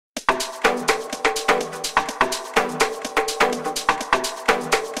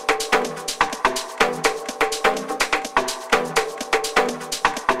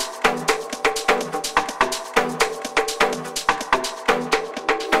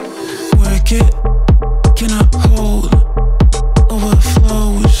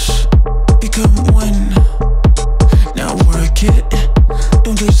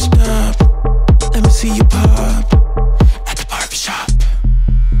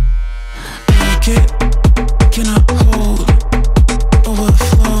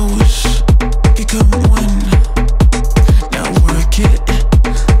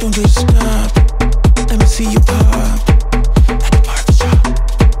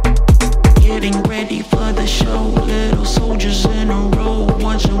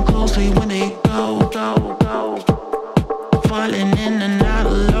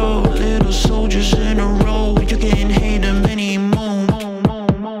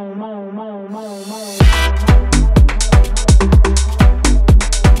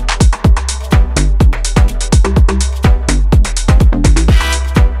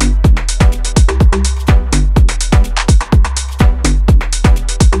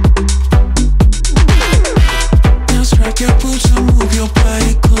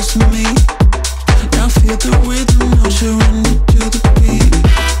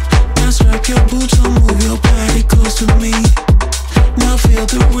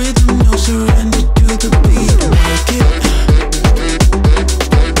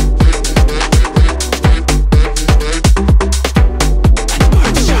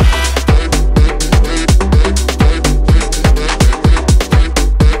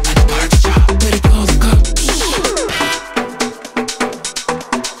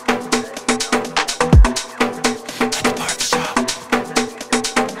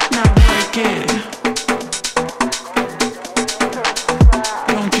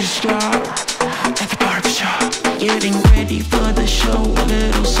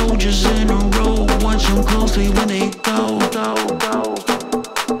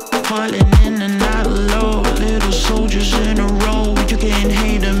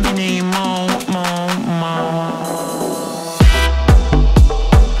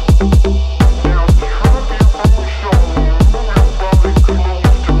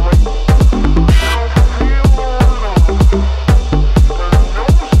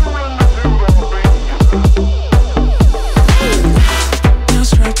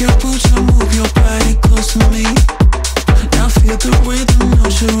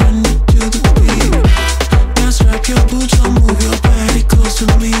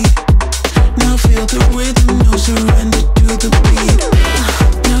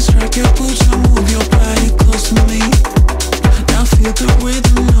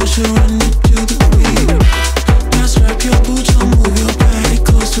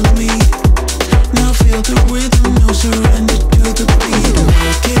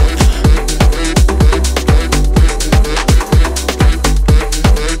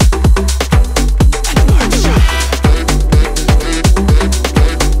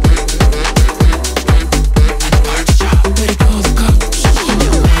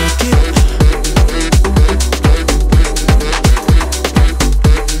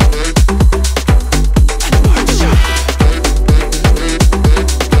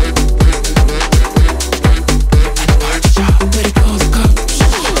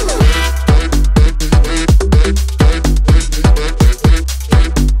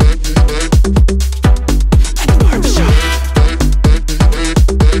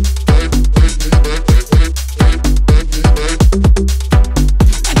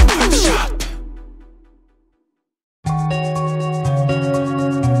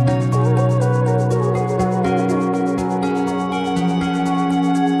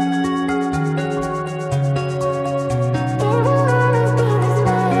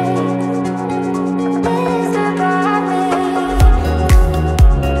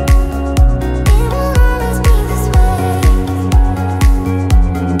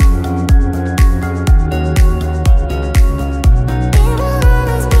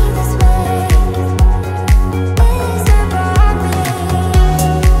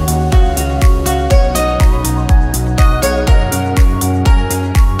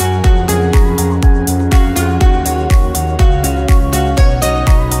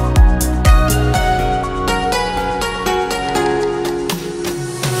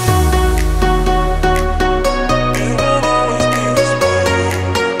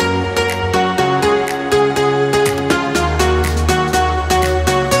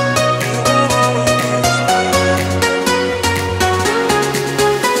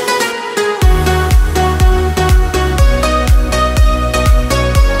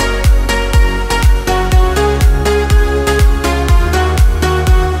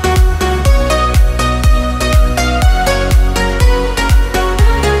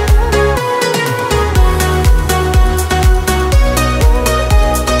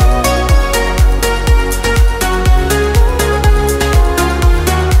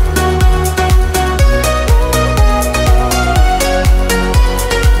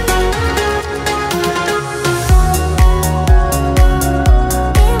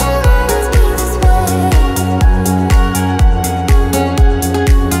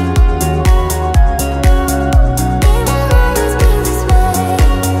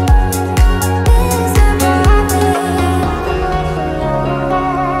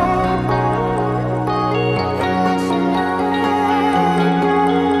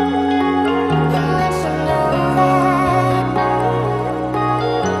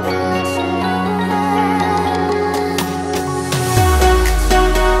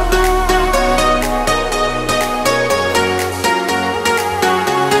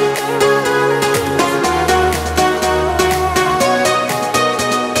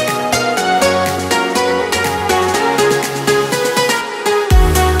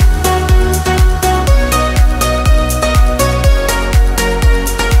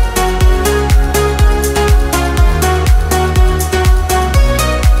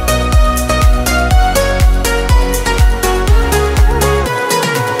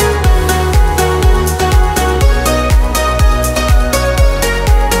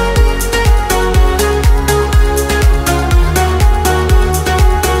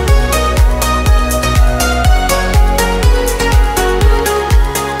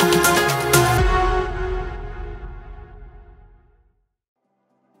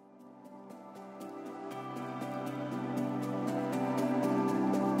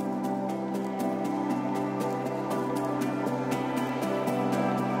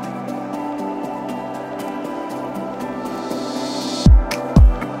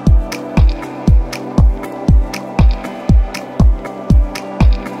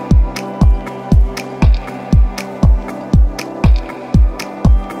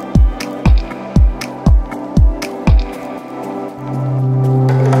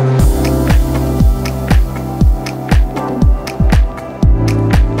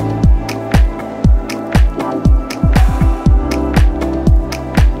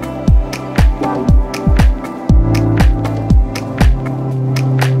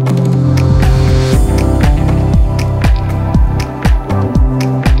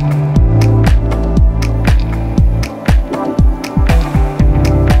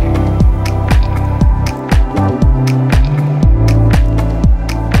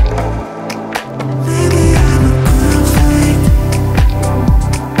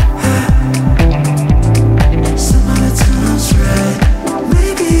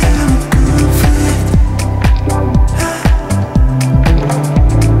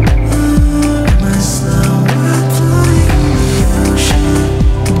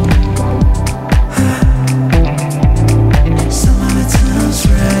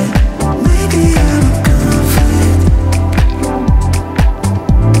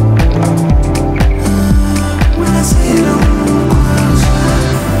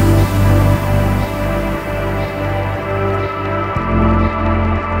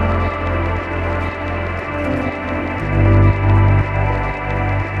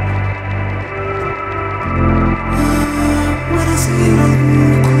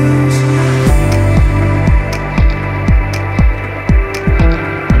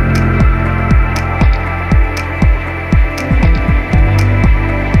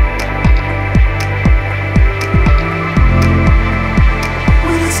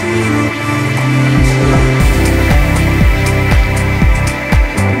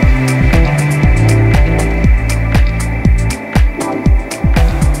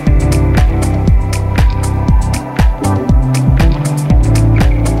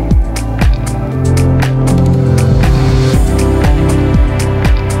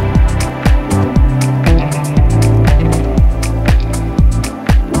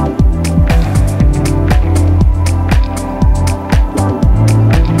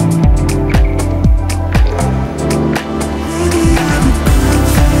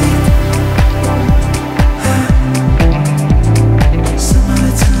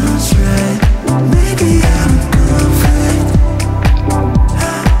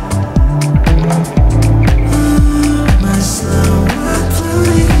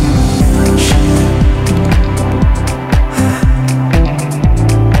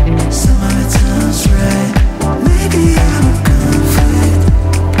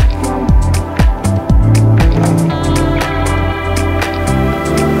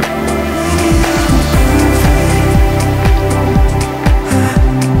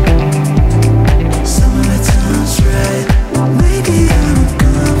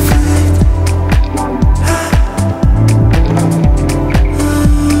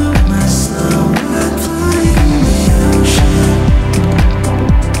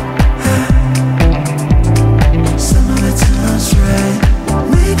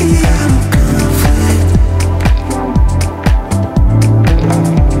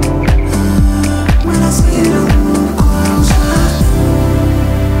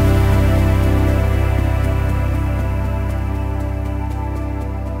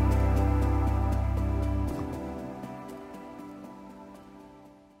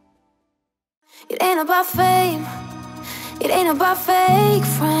It ain't about fame, it ain't about fake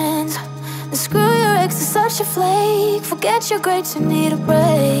friends. And screw your ex, is such a flake. Forget your grades, you need a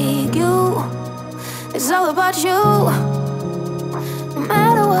break. It's all about you, no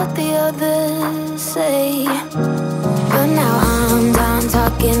matter what the others say. But now I'm done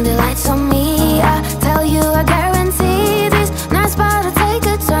talking, the lights on me. I tell you, I guarantee this night's about to take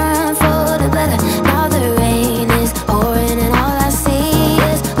a turn for the better. Now the rain is pouring and all I see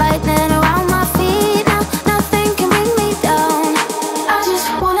is lightning around my feet. Now nothing can bring me down. I just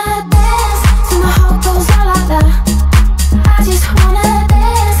wanna dance till my heart goes la la la. I just wanna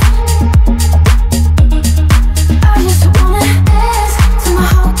dance. I just wanna dance till my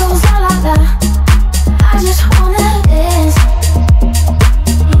heart goes la la la. I just wanna dance.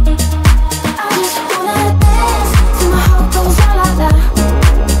 I just wanna dance till my heart goes la la la.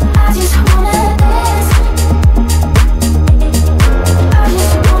 I just wanna dance. I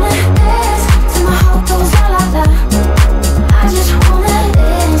just wanna dance till my heart goes la la la. I just wanna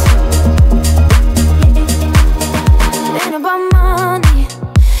dance. It ain't about money,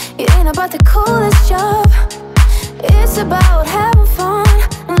 it ain't about the coolest job. It's about having fun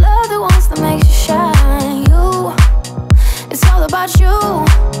and love the ones that makes you shine. It's all about you,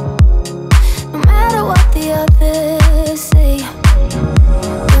 no matter what the others say.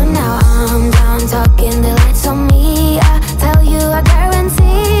 But now I'm done talking, the lights on me. I tell you, I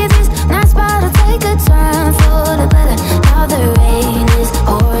guarantee this night's about to take a turn for the better. Now the rain is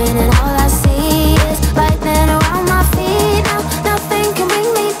pouring and all I see is lightning around my feet. Now nothing can bring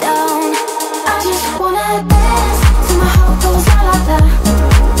me down. I just wanna dance till my heart goes la la la.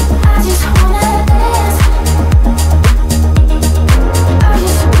 I just wanna dance. I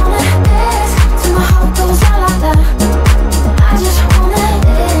just wanna dance till my heart goes la la la. I just wanna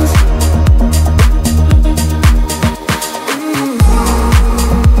dance.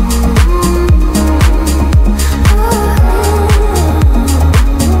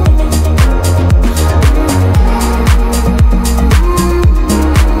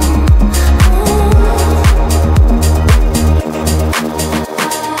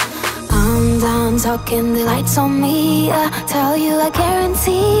 I'm done talking, the lights on me. I tell you, I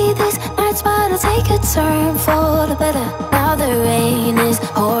guarantee this night's about to take a turn for the better. Now the rain is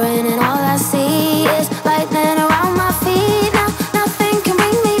pouring and all I see is lightning around my feet. Now nothing can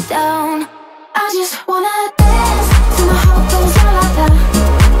bring me down. I just wanna dance till my heart goes la la la.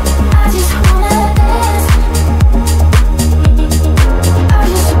 I just wanna dance. I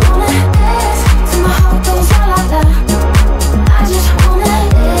just wanna dance till my heart goes la la la. I just wanna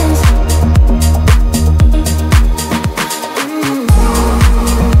dance.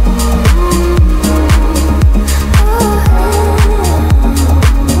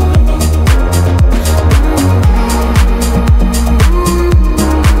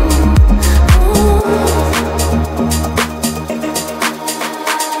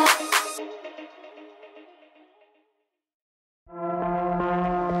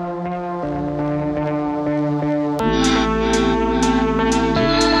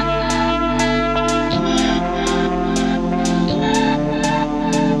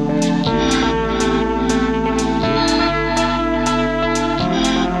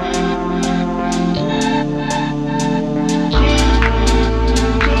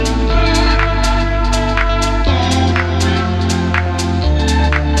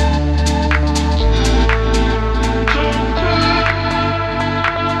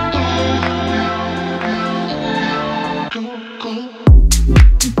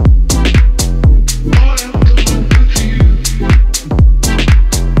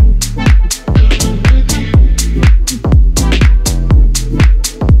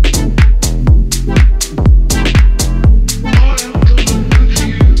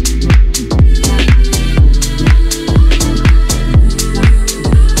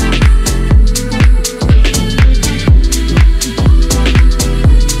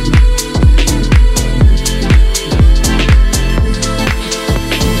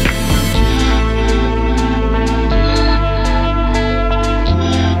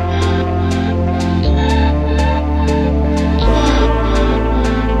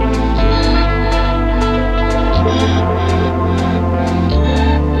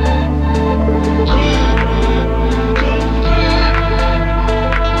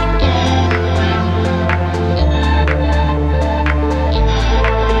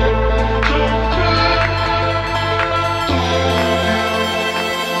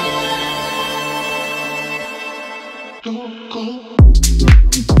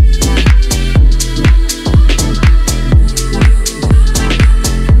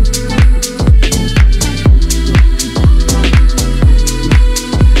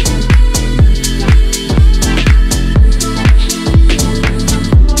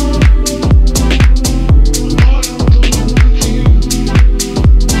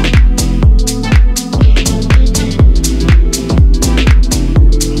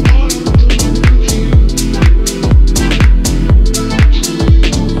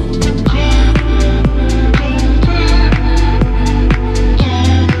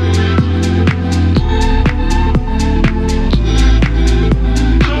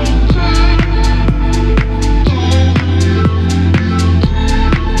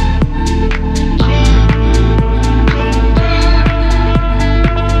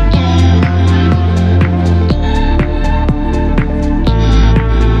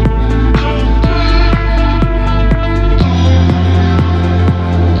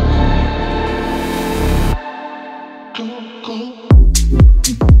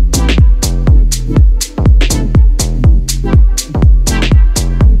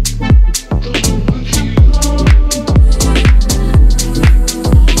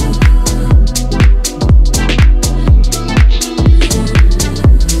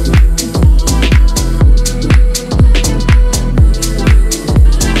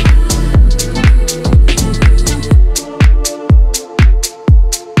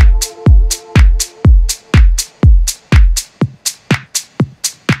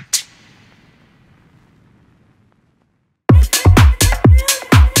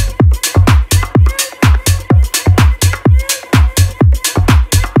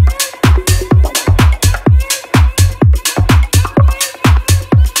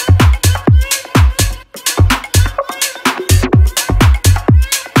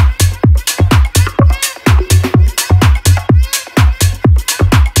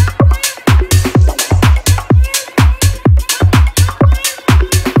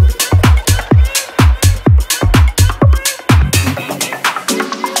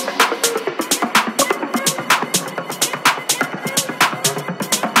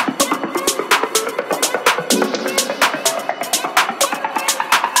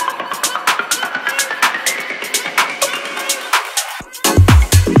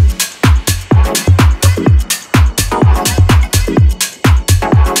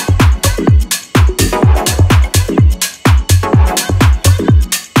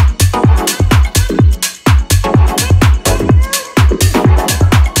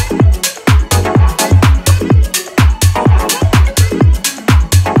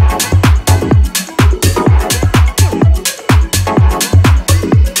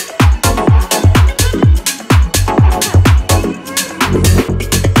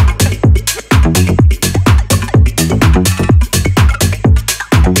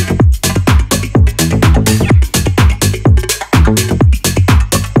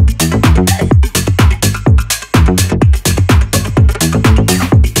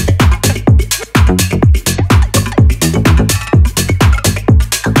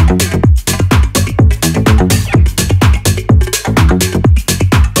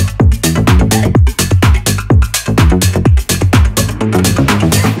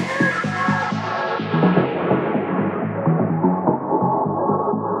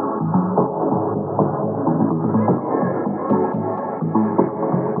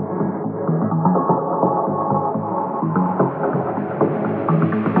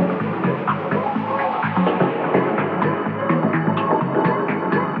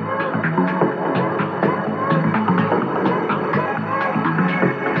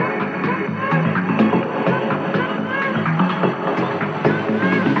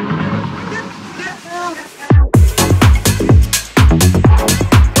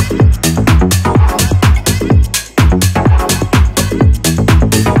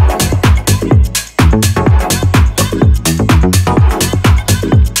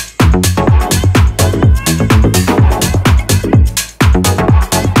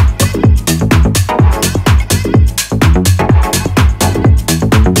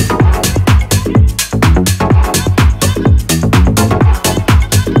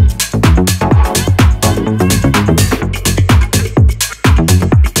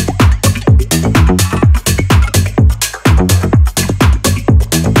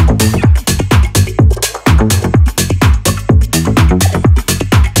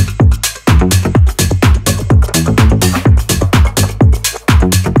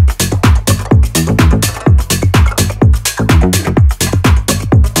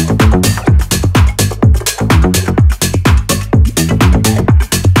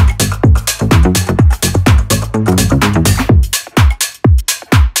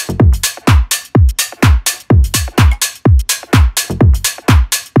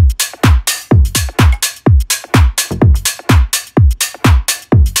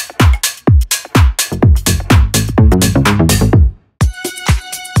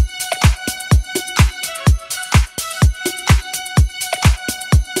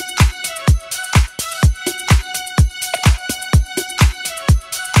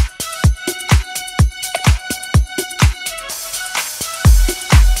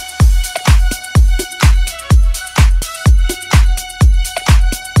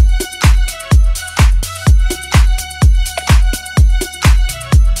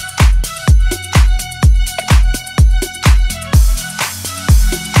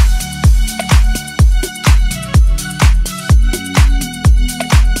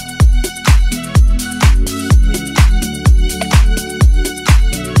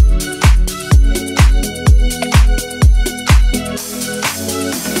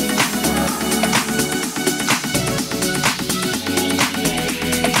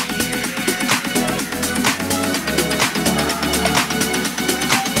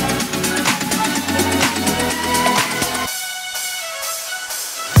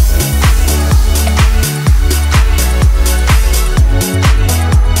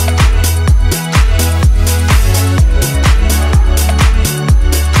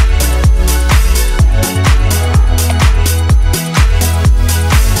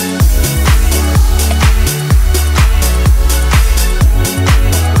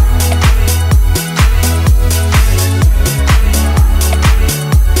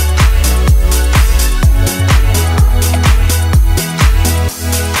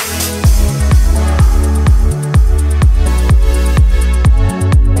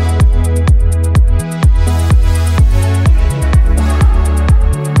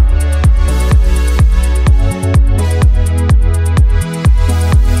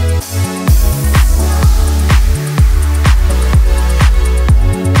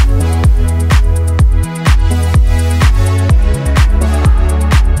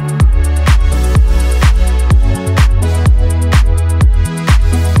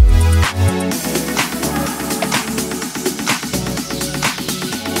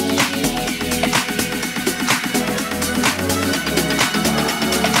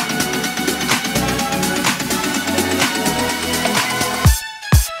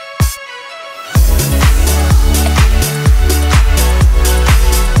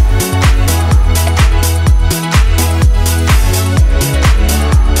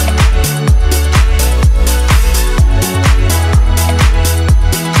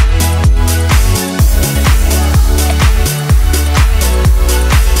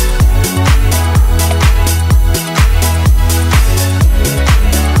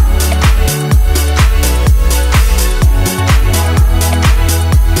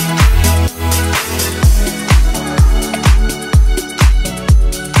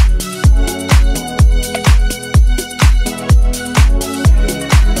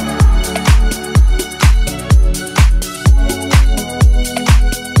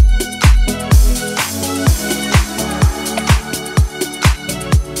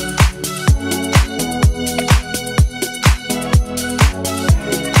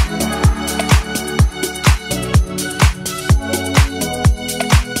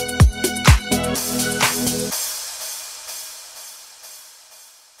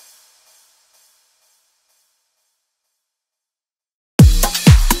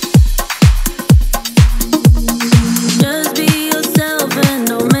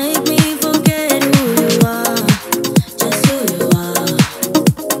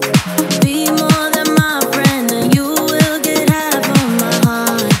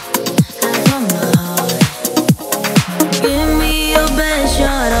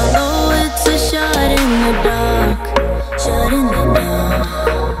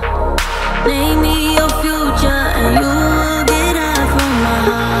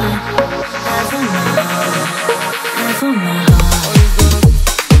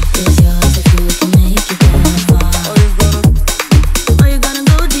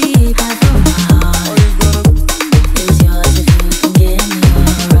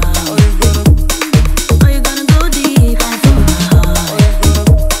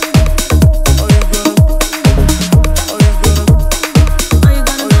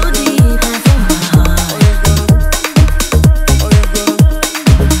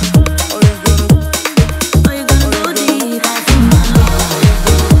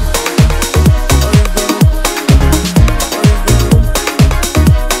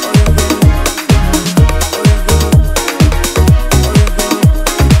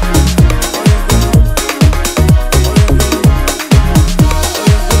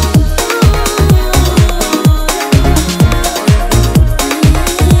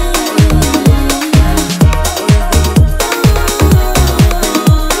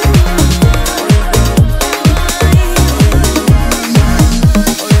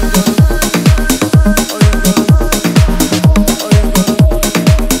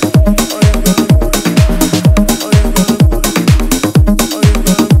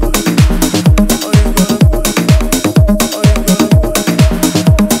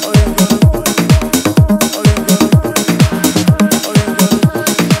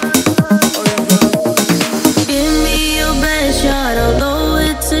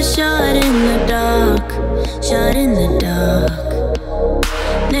 shot in the dark.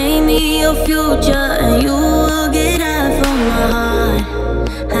 Name me your future and you will get half of my heart,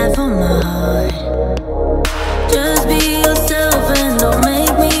 half of my heart. Just be yourself and don't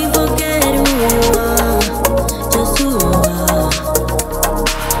make me forget who you are, just who you are.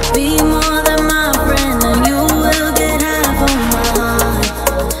 Be more than my friend and you will get half of my heart,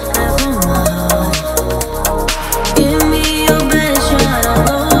 half of my heart. Give me your best shot,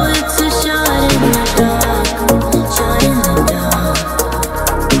 although it's a shot in the dark, shot in the dark.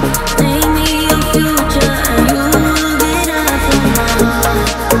 Name me your future and you will get half of my heart,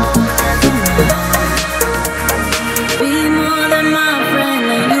 half of my heart. Be more than my friend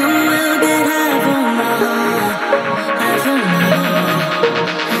and you will get half of my heart, half of my heart,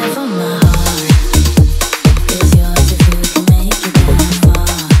 half of my heart. It's yours if you can make it that far.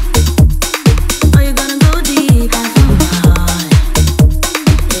 Are you gonna go deep? Half of my heart.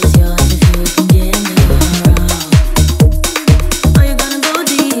 It's yours if you can get into your role. Are you gonna go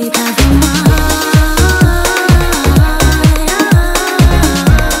deep? Half of my heart.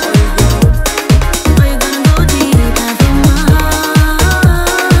 Are you gonna go deep? Half of my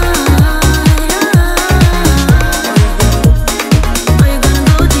heart. Are you gonna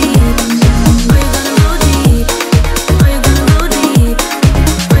go deep? Are you gonna go deep? Are you gonna go deep?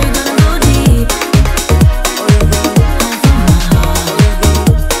 Are you gonna go deep? Half of my heart. Are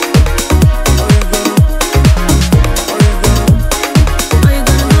you gonna go deep? Half of my heart. Are you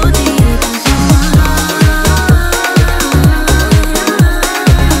gonna go deep? Half of my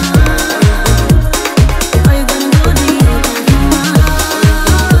heart. Are you gonna go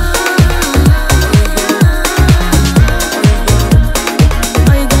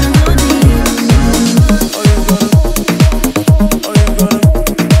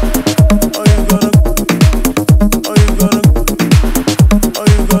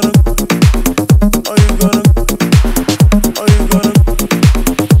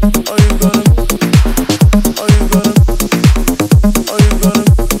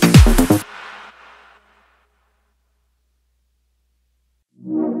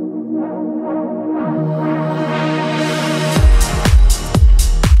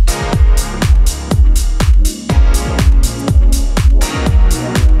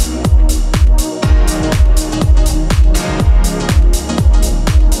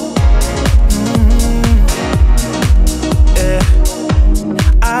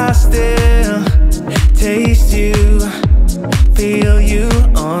I still taste you, feel you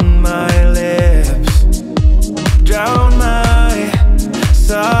on my lips. Drown my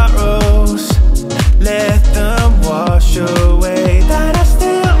sorrows, let them wash away. That I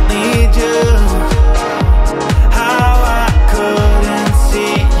still need you. How I couldn't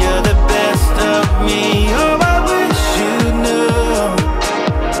see you're the best of me. Oh, I wish you knew.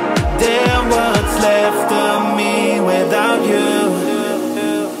 Damn, what's left of me without you?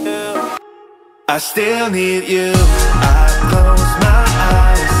 I still need you. I close my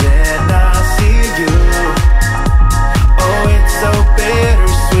eyes and I see you. Oh, it's so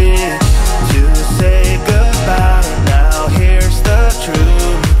bittersweet to say goodbye. Now here's the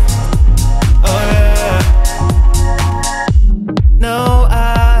truth. Oh yeah. No,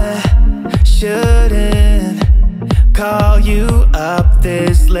 I shouldn't call you up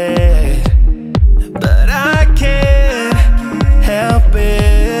this late, but I can't help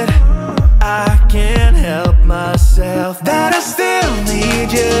it. I can't help myself that I still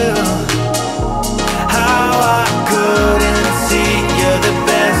need you. How I couldn't see you're the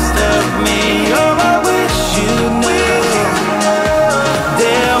best of me. Oh, I wish you knew.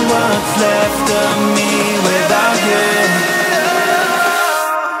 Damn, what's left of me without you?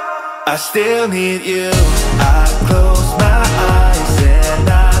 I still need you. I close my eyes and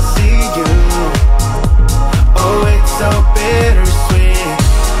I see you. Oh, it's so bittersweet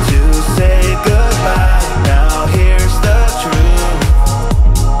to say goodbye. Now here's the truth.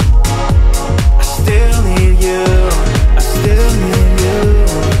 I still need you. I still need you.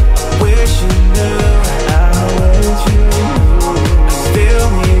 I wish you knew. I wish you knew. I still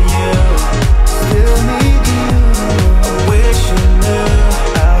need you. Still need you. I wish you knew.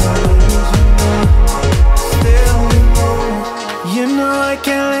 I wish you knew. Still need you. You know I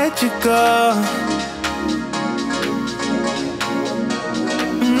can't let you go.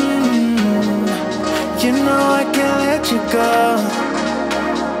 You know I can't let you go.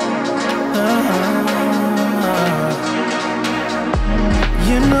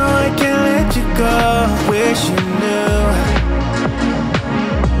 You know I can't let you go. Wish you knew.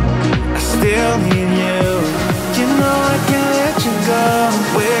 I still need you. You know I can't let you go.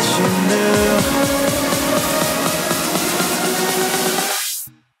 Wish you knew.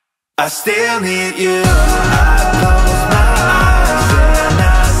 I still need you.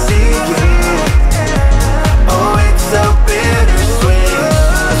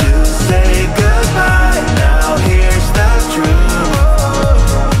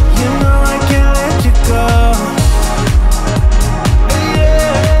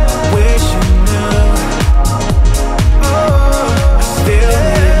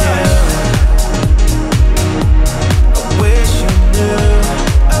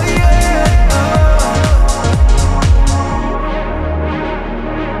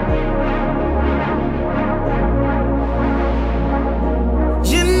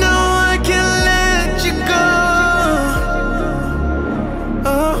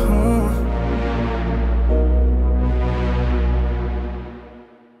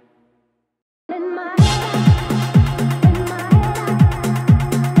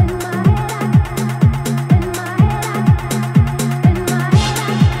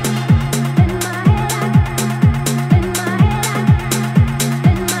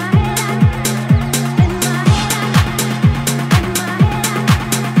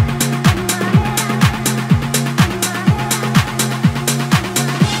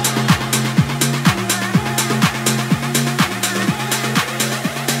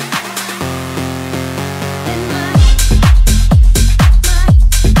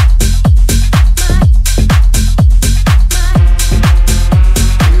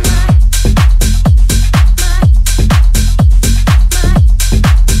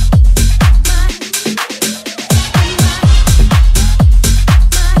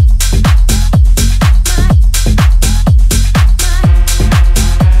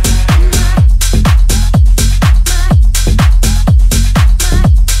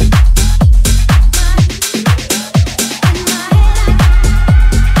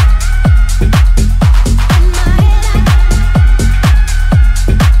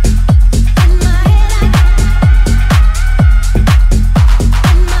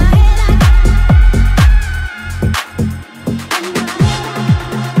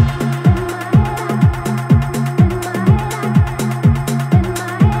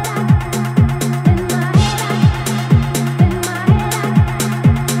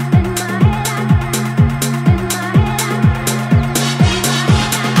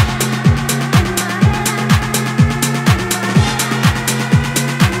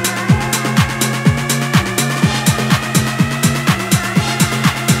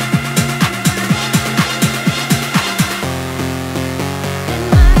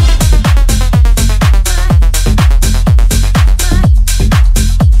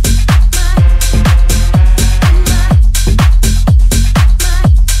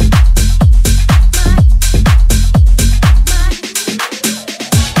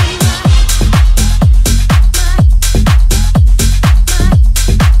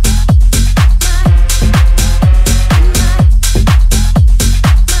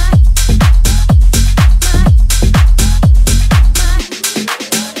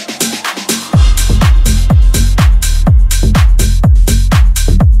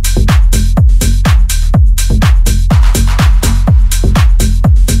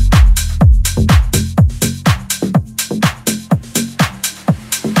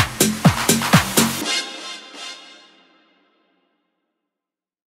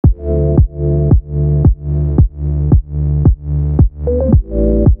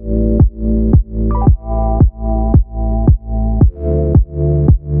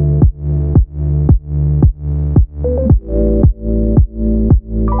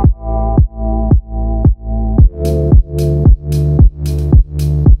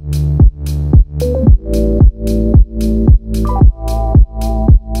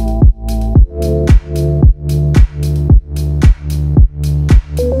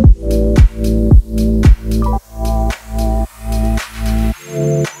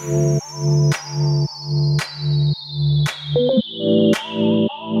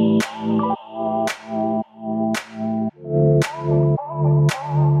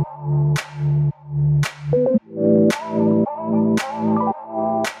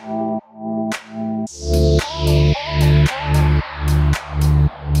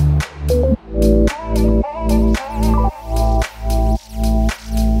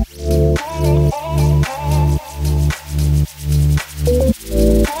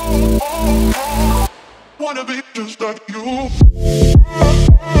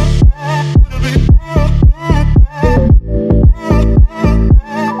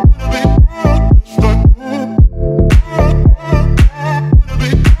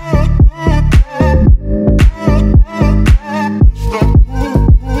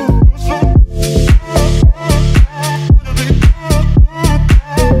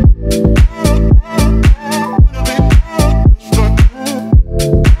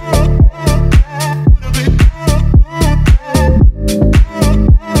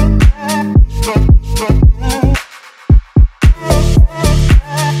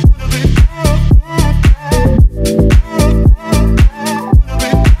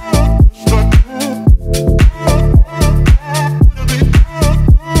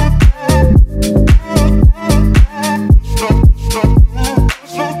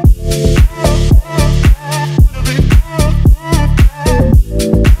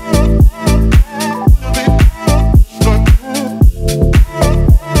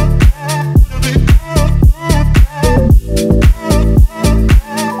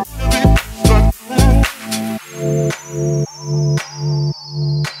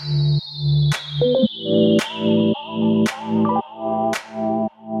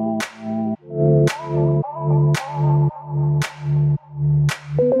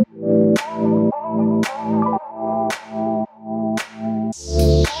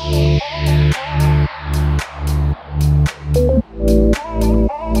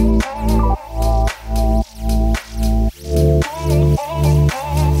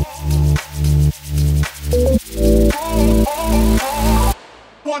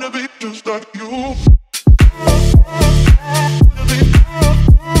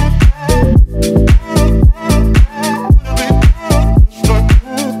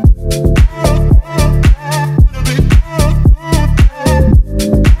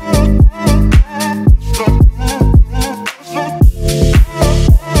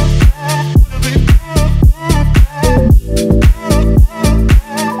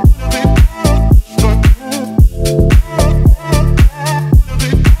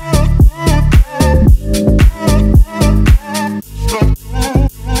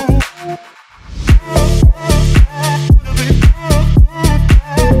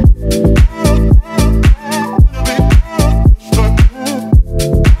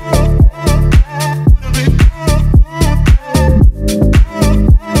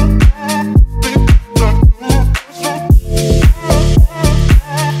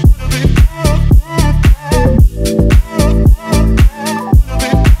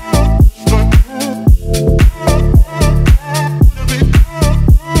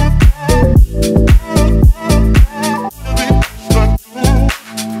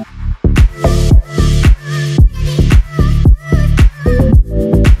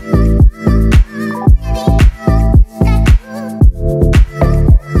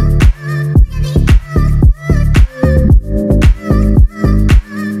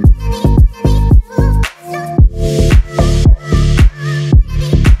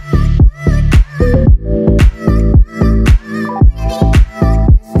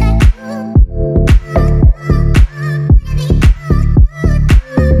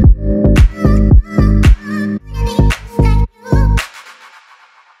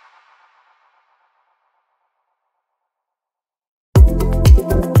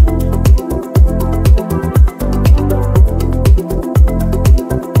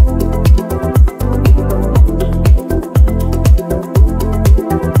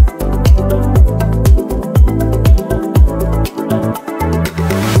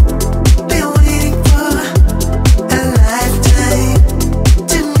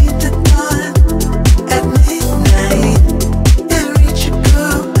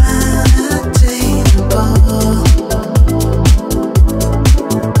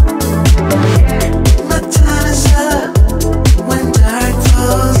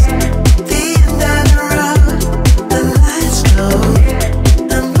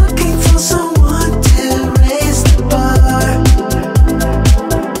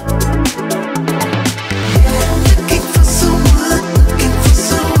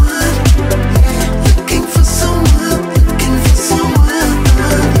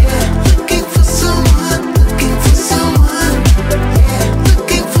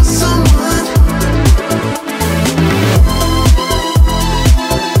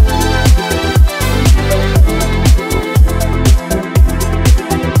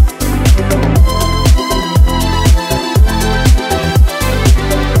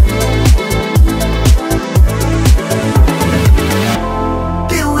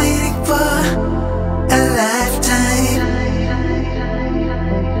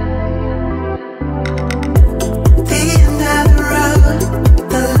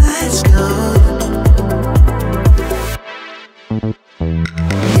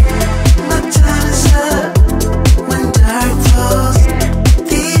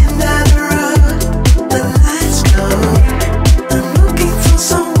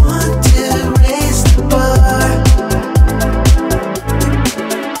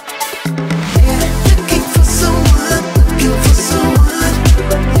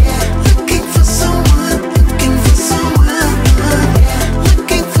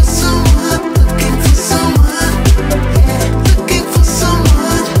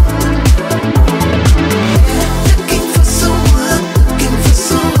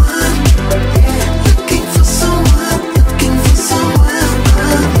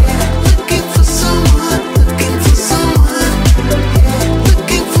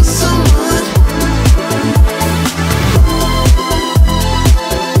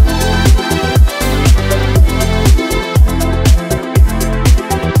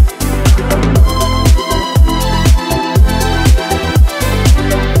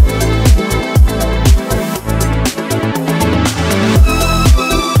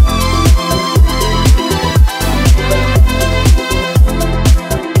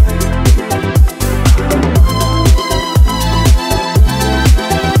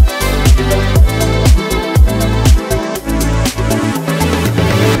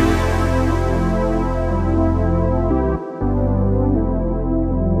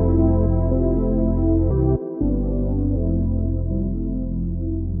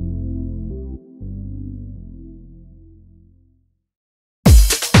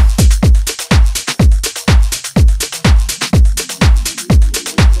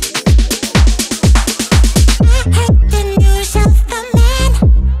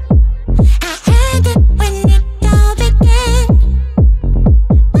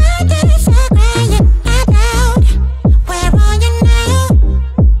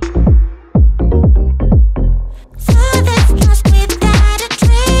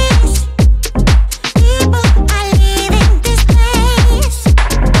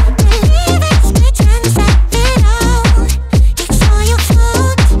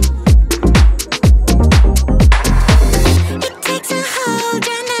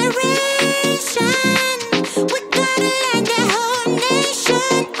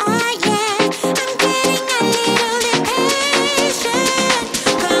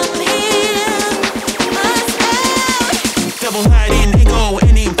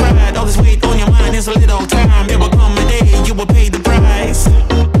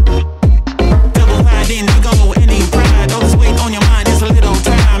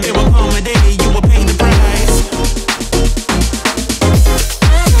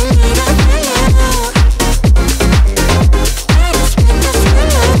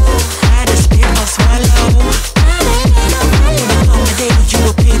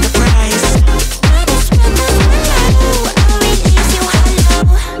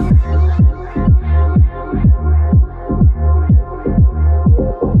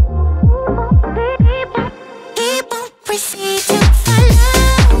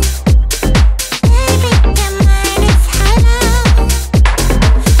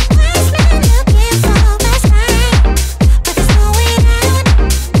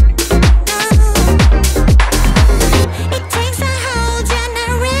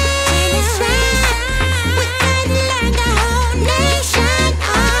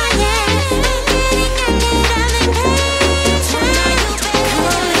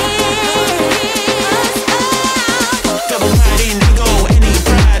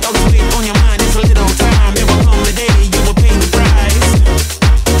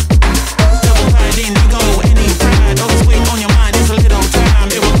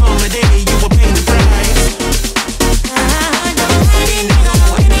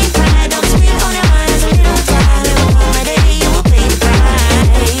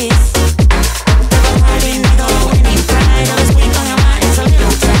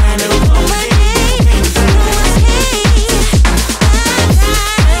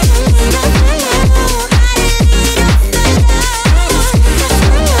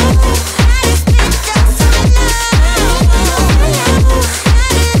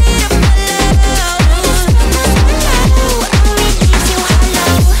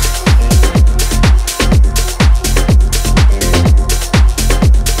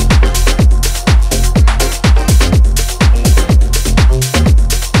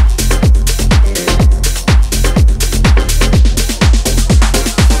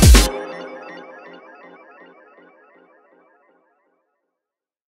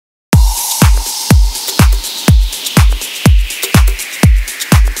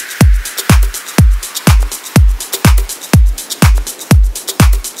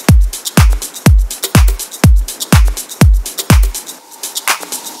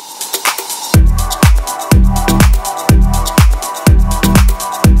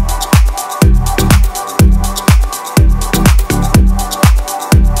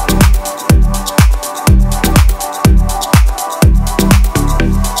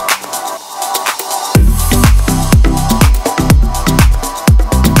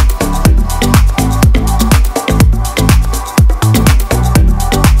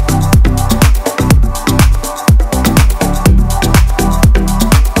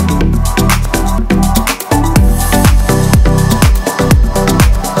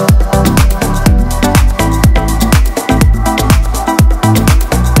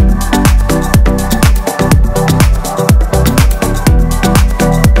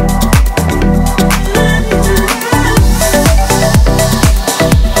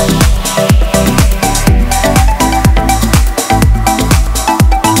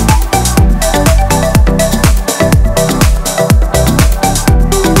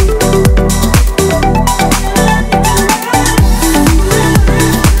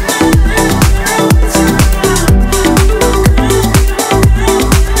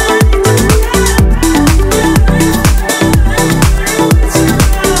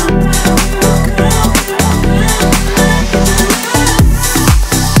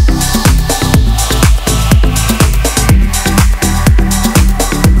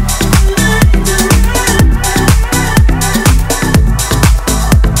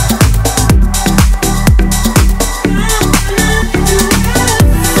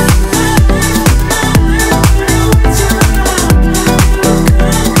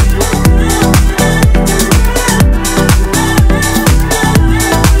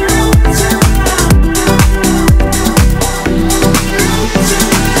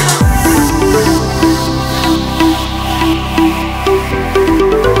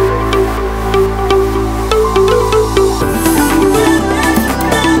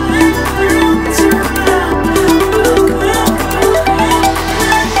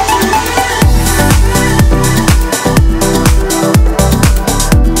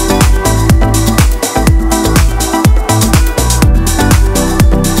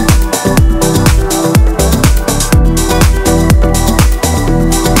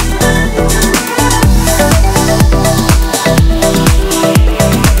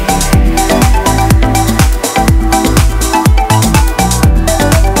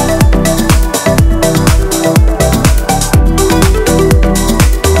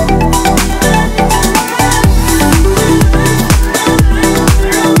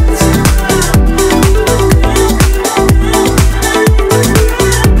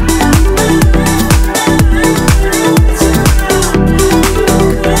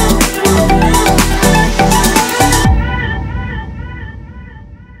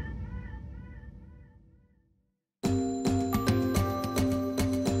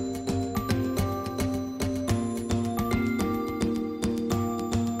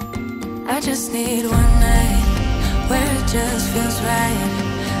 I just need one night where it just feels right.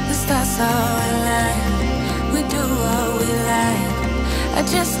 The stars all align, we do what we like. I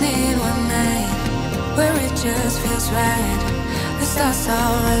just need one night where it just feels right. The stars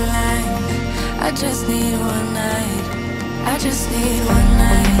all align, I just need one night. I just need one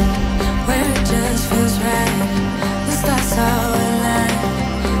night where it just feels right. The stars all align,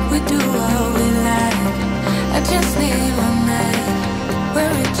 we do what we like. I just need one night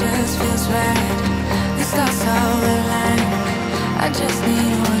where it just feels right. The stars all align, I just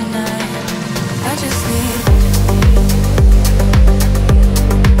need one night. I just need.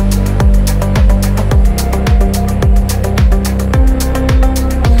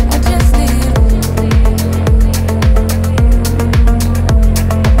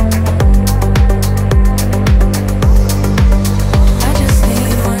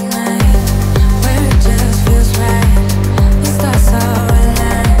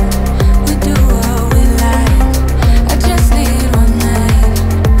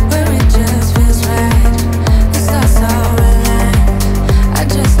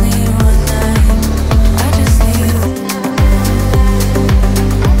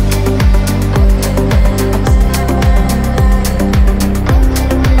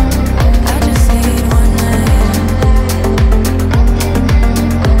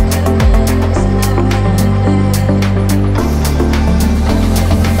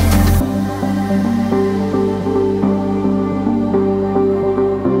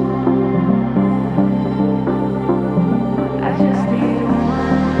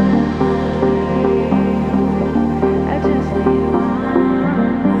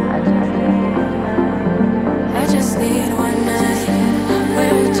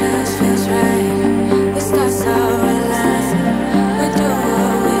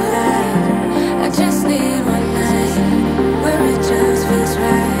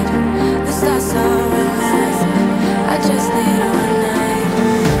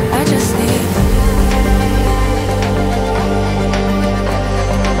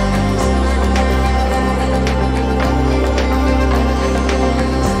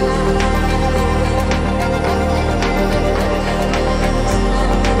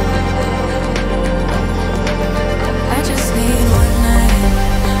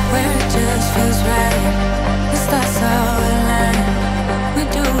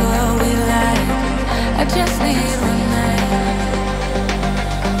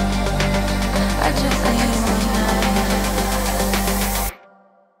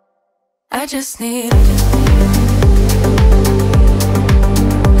 I just need.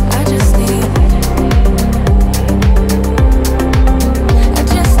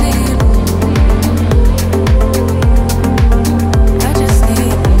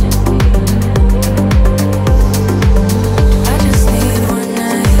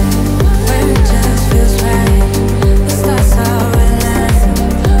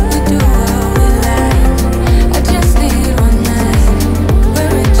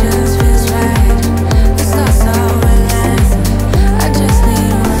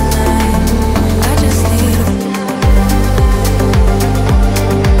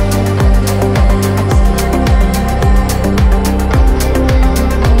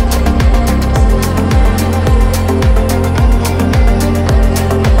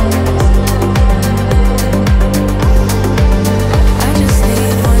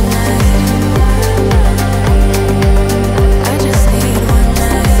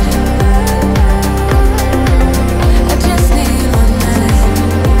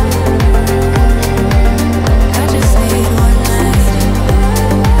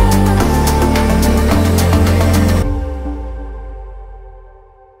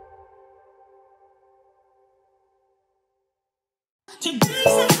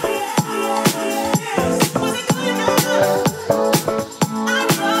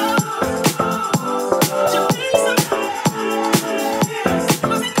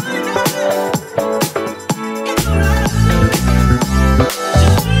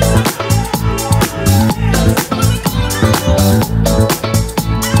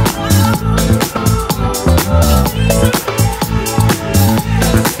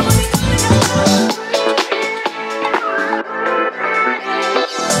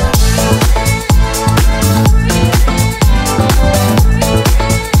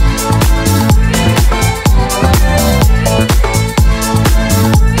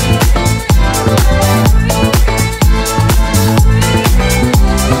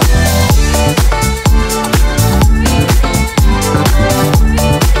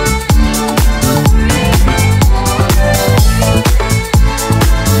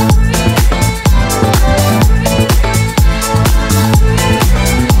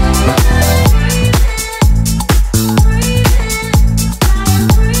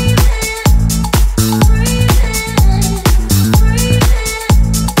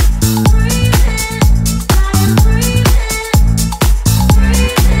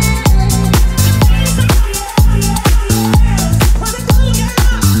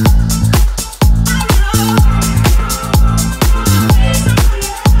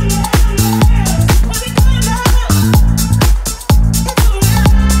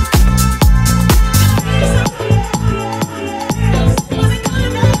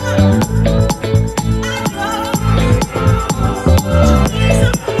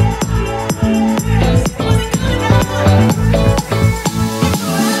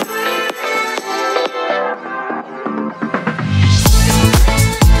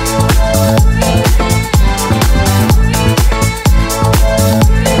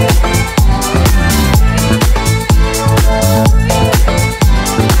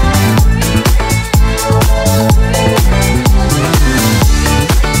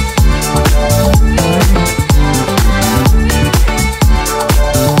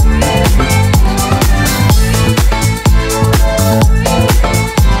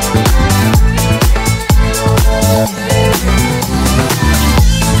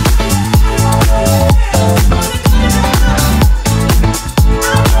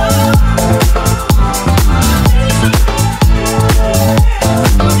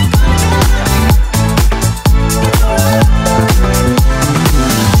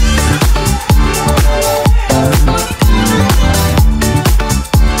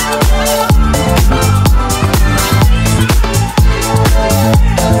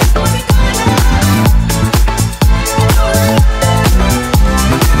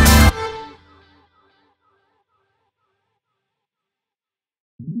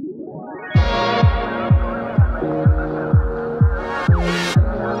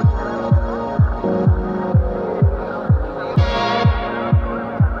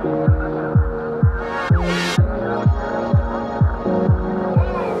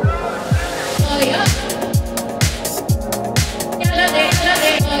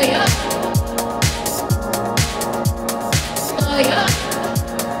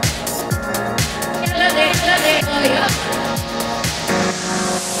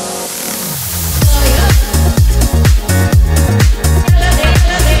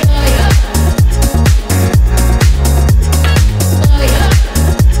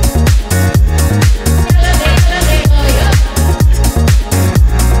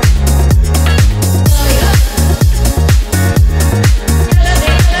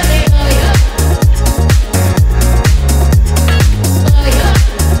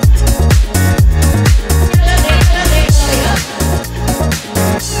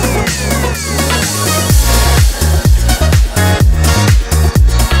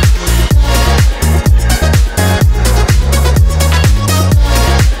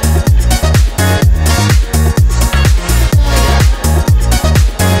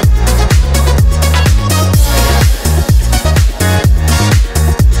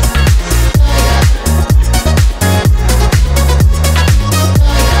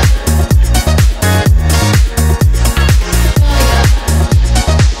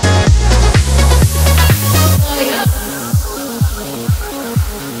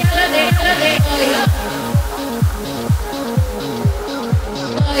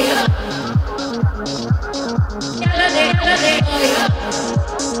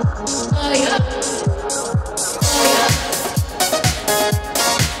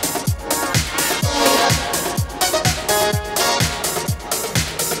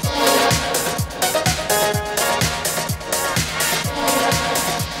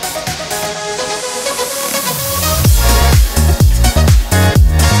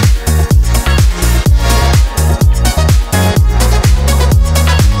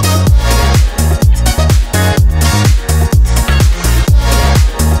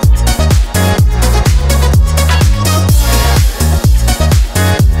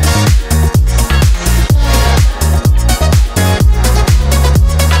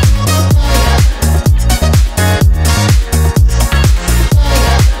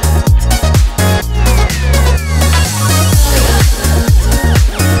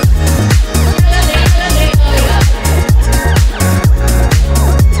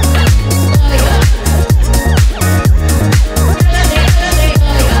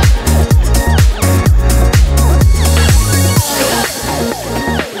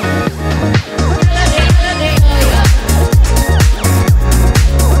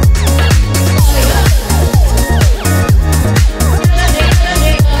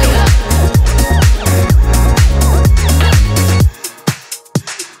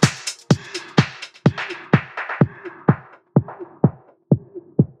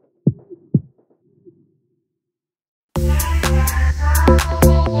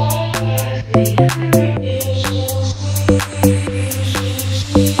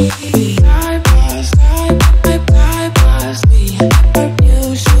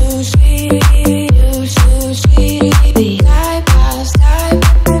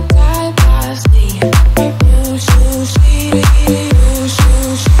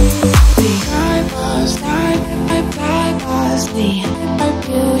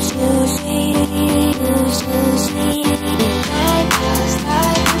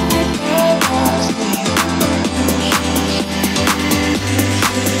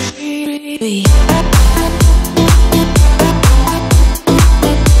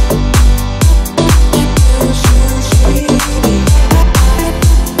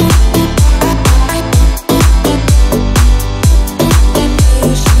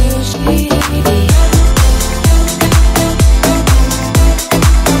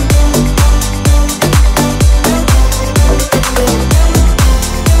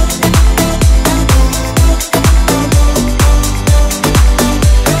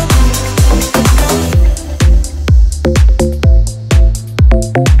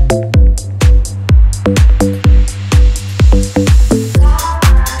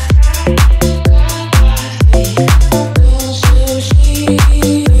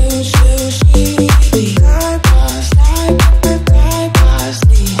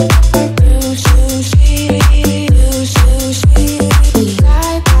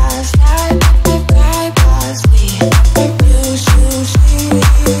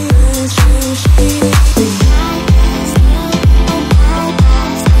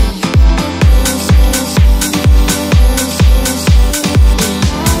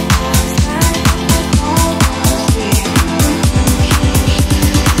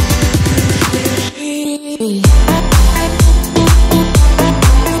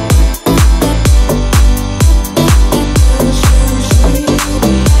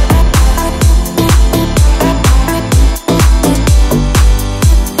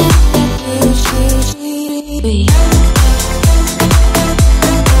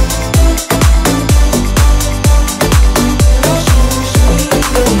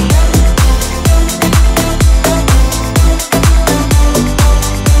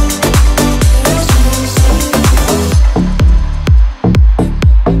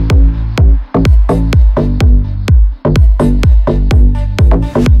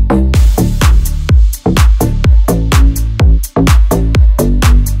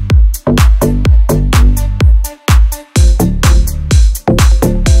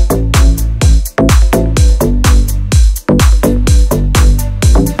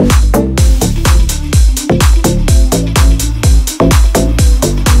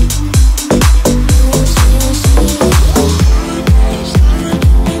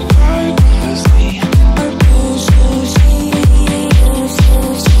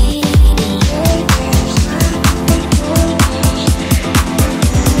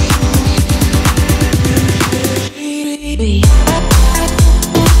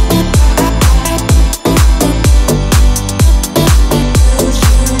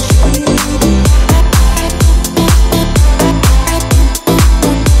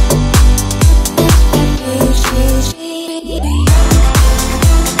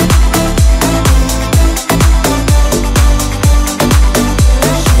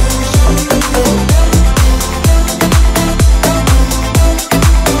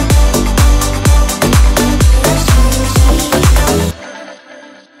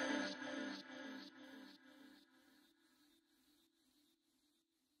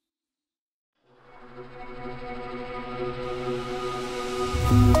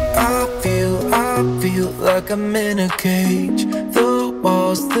 I feel like I'm in a cage. The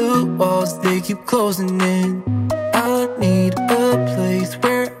walls, they keep closing in. I need a place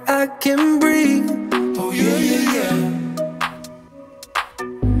where I can breathe. Oh yeah, yeah, yeah.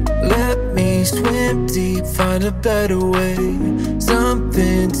 Let me swim deep, find a better way.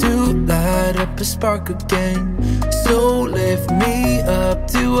 Something to light up a spark again. So lift me up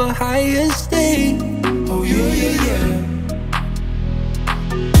to a higher state. Oh yeah, yeah, yeah.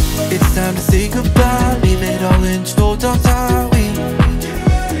 It's time to say goodbye, leave it all in slow down highway.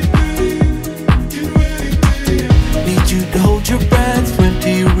 Need you to hold your breath, when do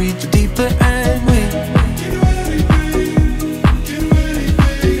you reach a deeper end?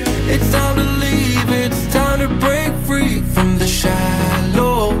 It's time to leave, it's time to break free from the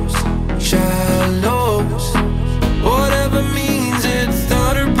shallows, shallows. Whatever means, it's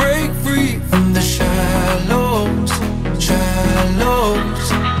time to break free from the shallows,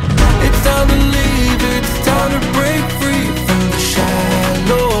 shallows. It's time to leave, it's time to break free from the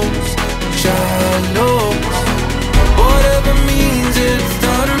shallows, shallows. Whatever means, it's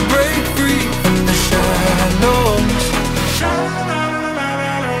time to break free from the shallows.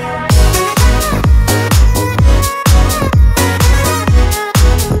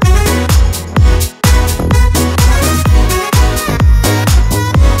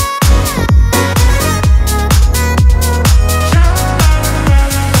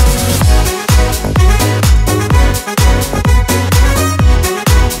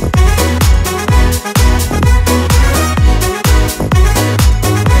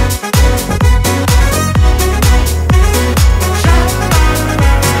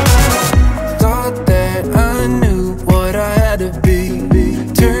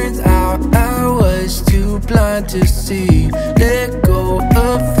 To see, let go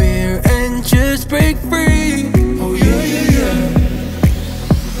of fear and just break free. Oh yeah, yeah, yeah.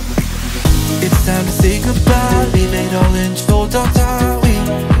 It's time to say goodbye, leave it all in slow down highway.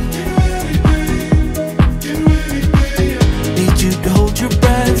 Need you to hold your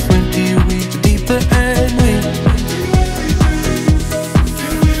breath, when do you reach a deeper end?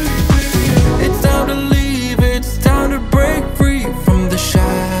 It's time to leave, it's time to break free from the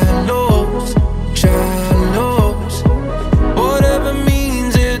shallows, shallows. Whatever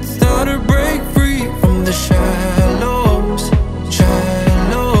means, it's time to break free from the shallows,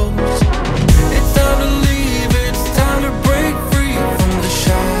 shallows. It's time to leave, it's time to break free from the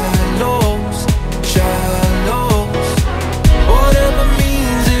shallows, shallows. Whatever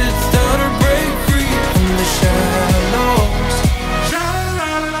means,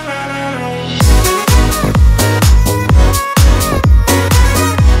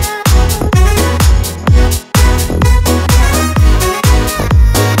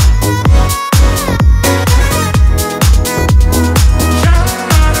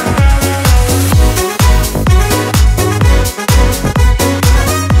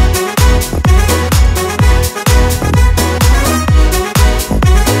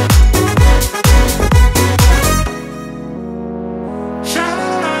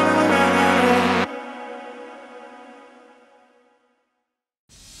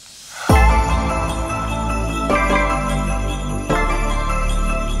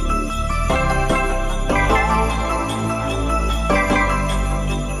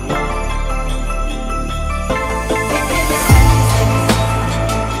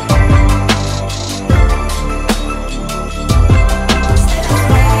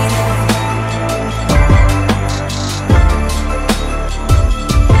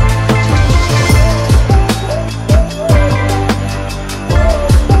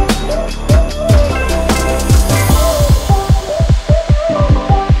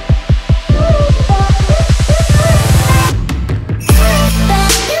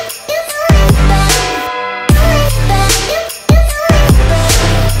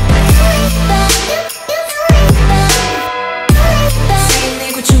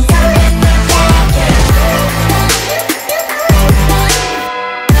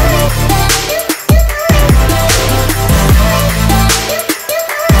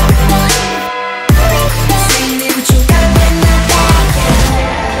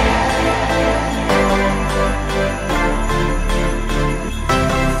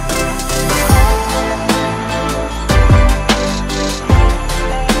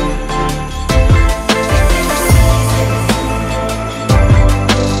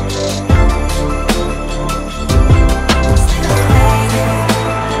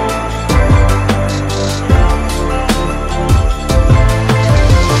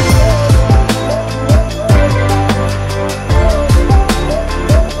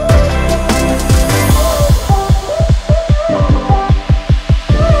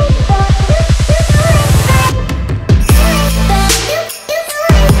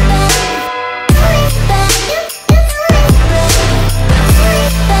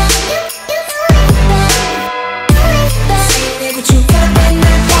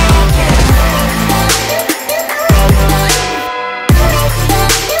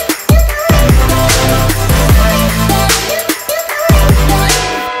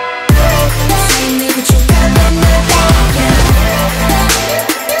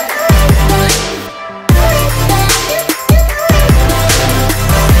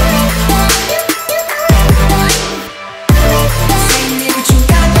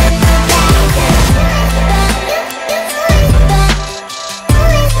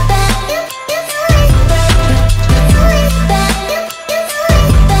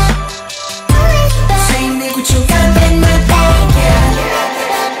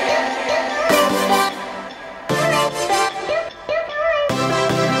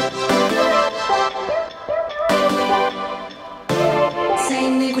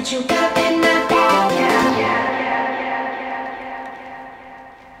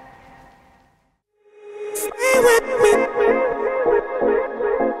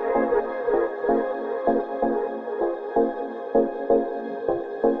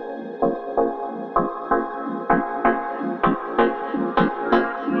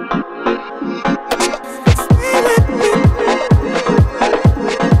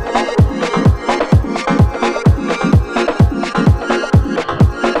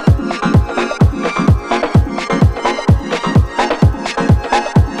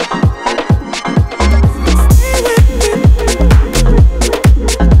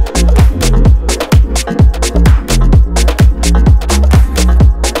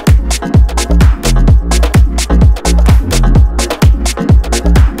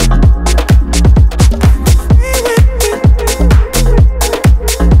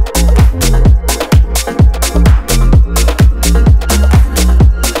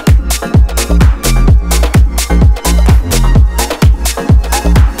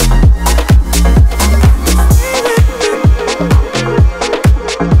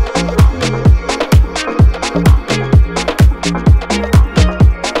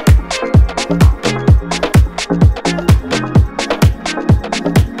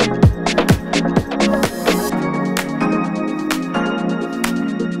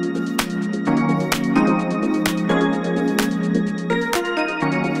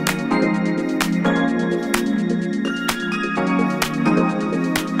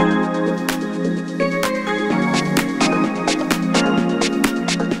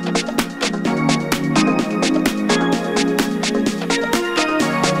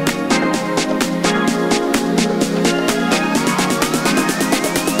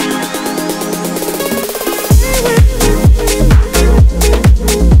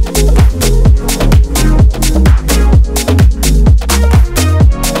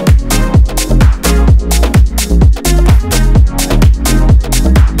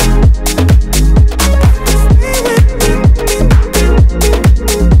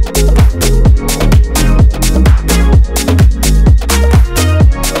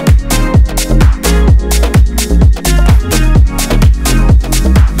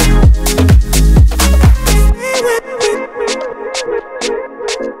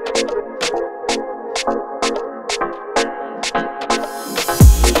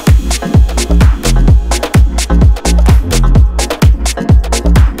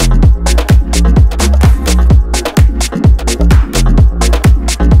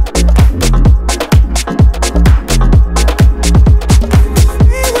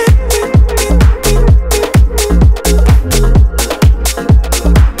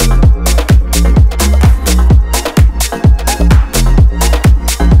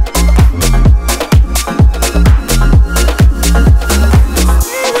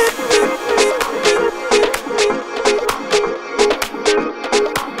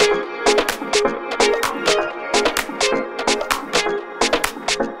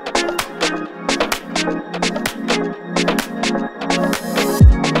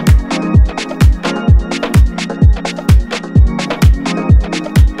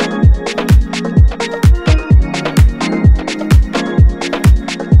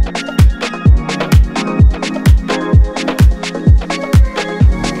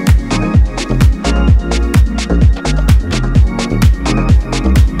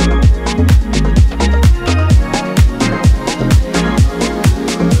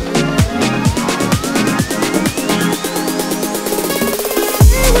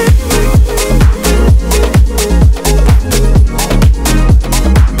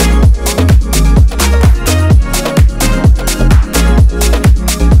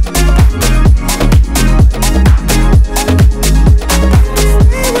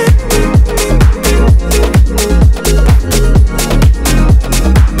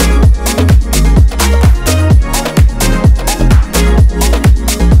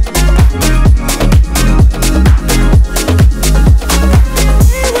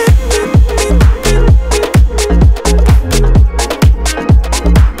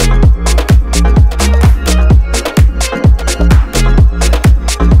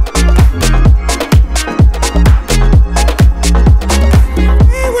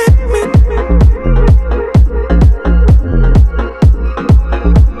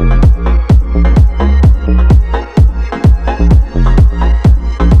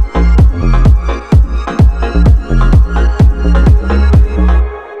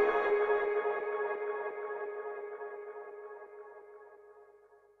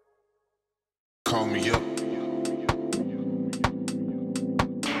 Call me up.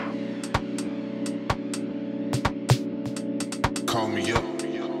 Call me up.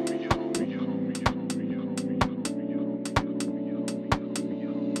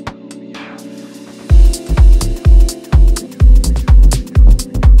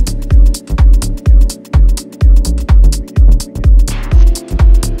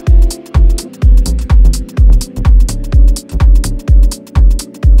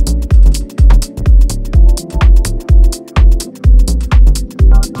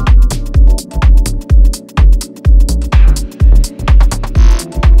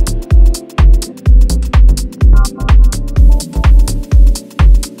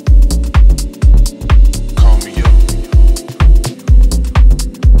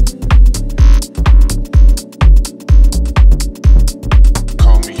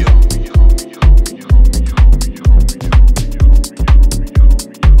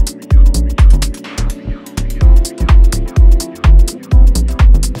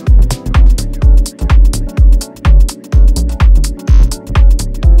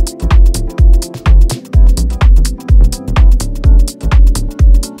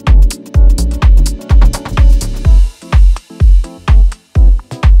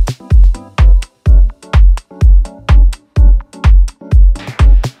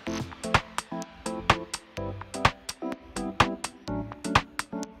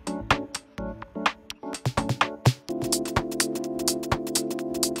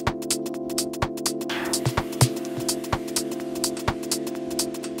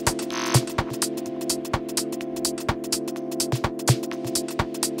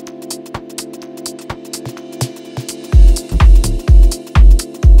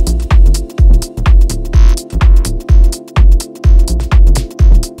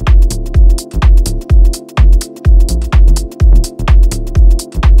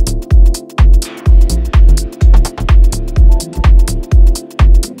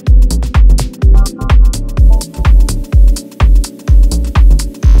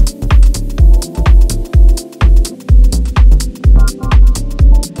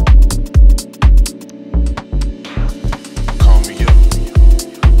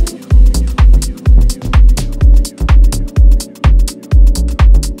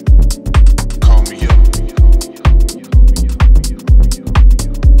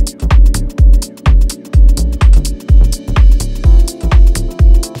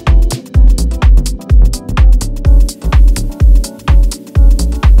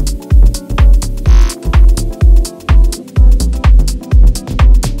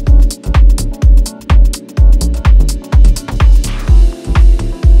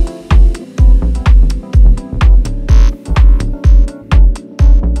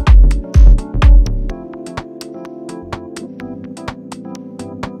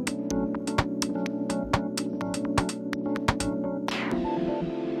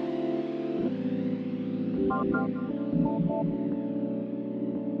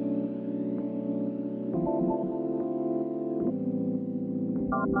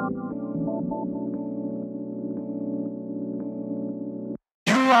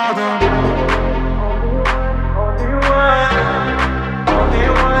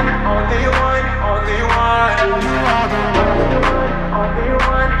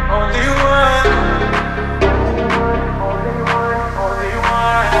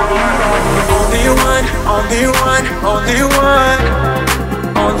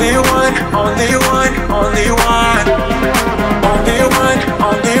 Only one.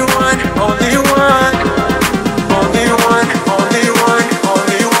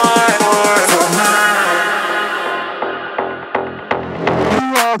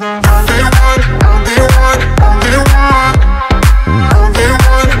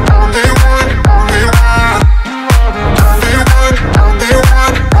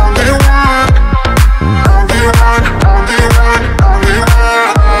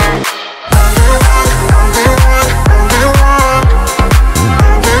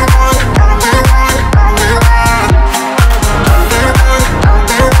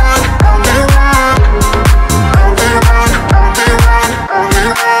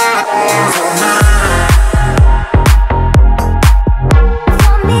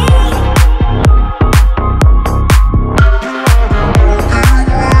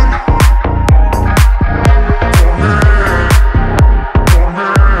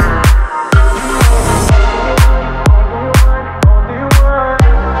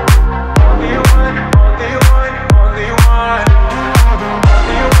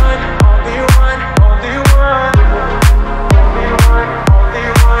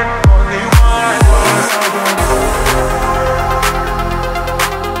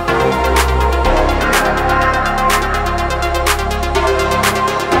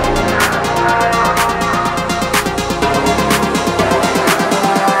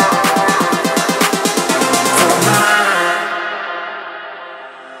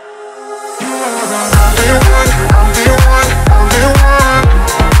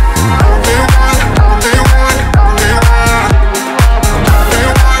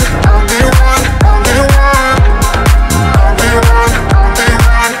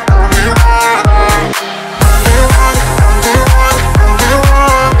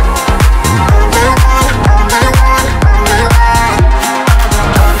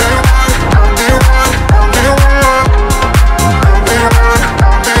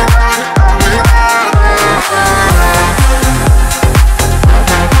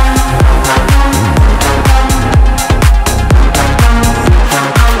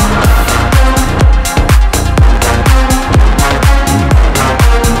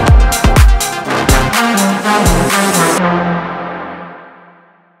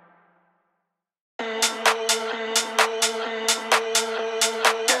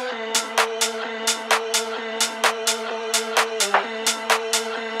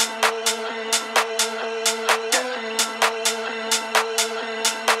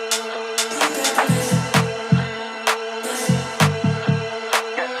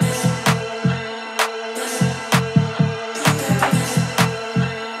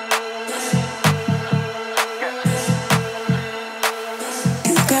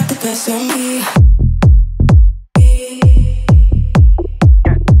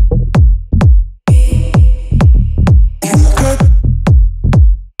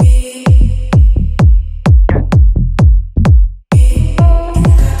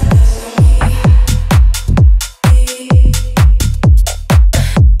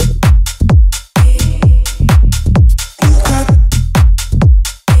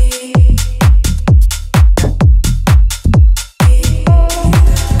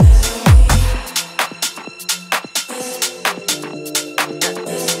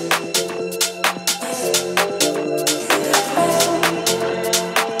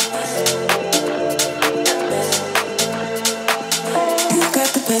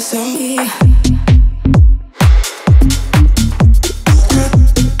 best of me.